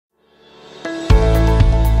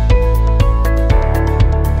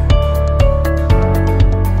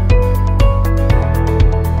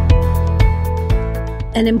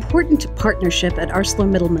An important partnership at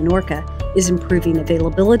ArcelorMittal Minorca is improving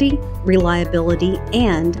availability, reliability,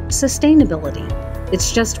 and sustainability.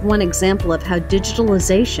 It's just one example of how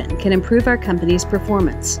digitalization can improve our company's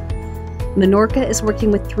performance. Minorca is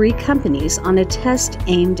working with 3 companies on a test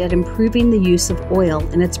aimed at improving the use of oil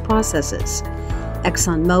in its processes: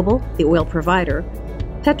 ExxonMobil, the oil provider;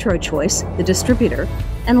 PetroChoice, the distributor;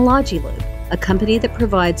 and LogiLube, a company that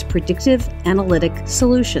provides predictive analytic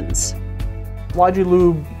solutions.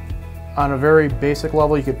 LogiLube, on a very basic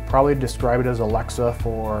level, you could probably describe it as Alexa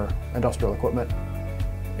for industrial equipment.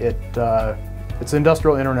 It's the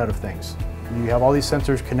industrial Internet of Things. You have all these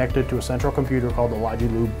sensors connected to a central computer called the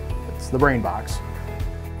LogiLube. It's the brain box.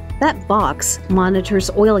 That box monitors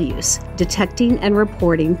oil use, detecting and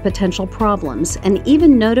reporting potential problems, and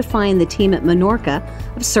even notifying the team at Minorca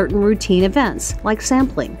of certain routine events, like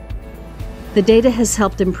sampling. The data has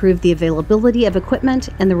helped improve the availability of equipment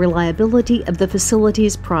and the reliability of the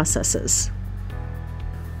facility's processes.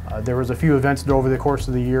 There was a few events over the course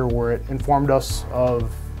of the year where it informed us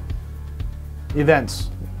of events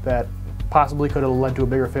that possibly could have led to a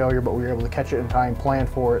bigger failure, but we were able to catch it in time, plan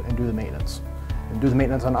for it, and do the maintenance. And do the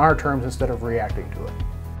maintenance on our terms instead of reacting to it.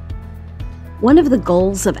 One of the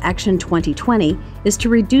goals of Action 2020 is to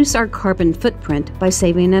reduce our carbon footprint by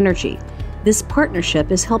saving energy. This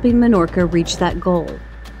partnership is helping Minorca reach that goal.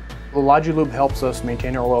 The LogiLube helps us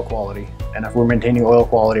maintain our oil quality, and if we're maintaining oil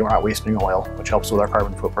quality, we're not wasting oil, which helps with our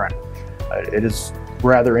carbon footprint. It is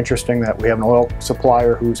rather interesting that we have an oil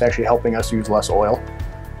supplier who's actually helping us use less oil.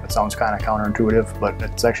 That sounds kind of counterintuitive, but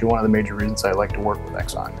it's actually one of the major reasons I like to work with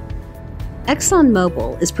Exxon.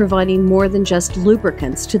 ExxonMobil is providing more than just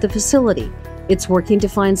lubricants to the facility. It's working to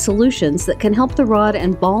find solutions that can help the rod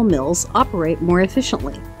and ball mills operate more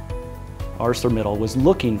efficiently. ArcelorMittal was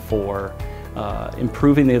looking for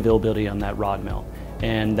improving the availability on that rod mill,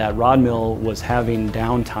 and that rod mill was having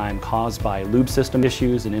downtime caused by lube system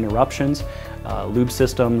issues and interruptions, lube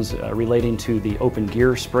systems relating to the open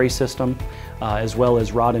gear spray system, as well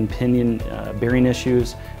as rod and pinion bearing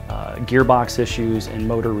issues, gearbox issues, and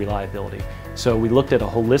motor reliability. So we looked at a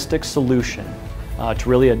holistic solution to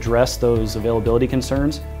really address those availability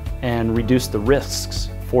concerns and reduce the risks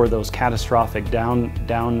for those catastrophic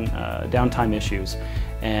downtime issues,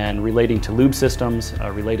 and relating to lube systems,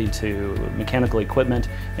 relating to mechanical equipment,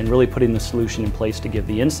 and really putting the solution in place to give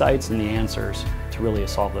the insights and the answers to really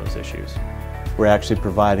solve those issues. We're actually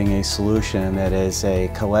providing a solution that is a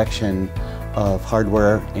collection of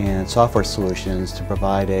hardware and software solutions to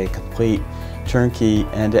provide a complete turnkey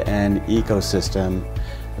end-to-end ecosystem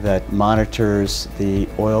that monitors the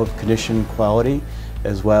oil condition quality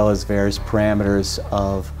as well as various parameters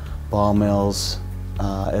of ball mills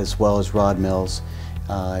as well as rod mills,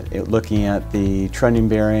 looking at the trending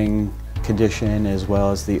bearing condition as well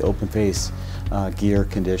as the open face gear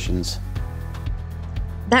conditions.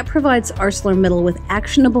 That provides ArcelorMittal with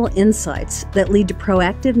actionable insights that lead to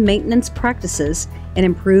proactive maintenance practices and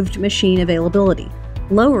improved machine availability,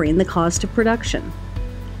 lowering the cost of production.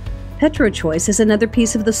 PetroChoice is another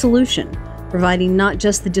piece of the solution, providing not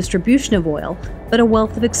just the distribution of oil, but a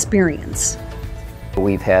wealth of experience.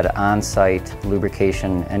 We've had on-site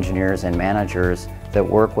lubrication engineers and managers that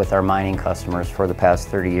work with our mining customers for the past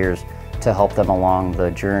 30 years to help them along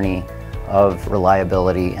the journey of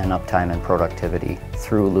reliability and uptime and productivity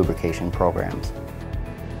through lubrication programs.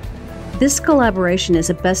 This collaboration is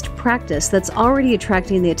a best practice that's already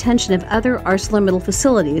attracting the attention of other ArcelorMittal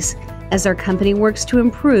facilities as our company works to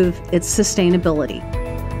improve its sustainability.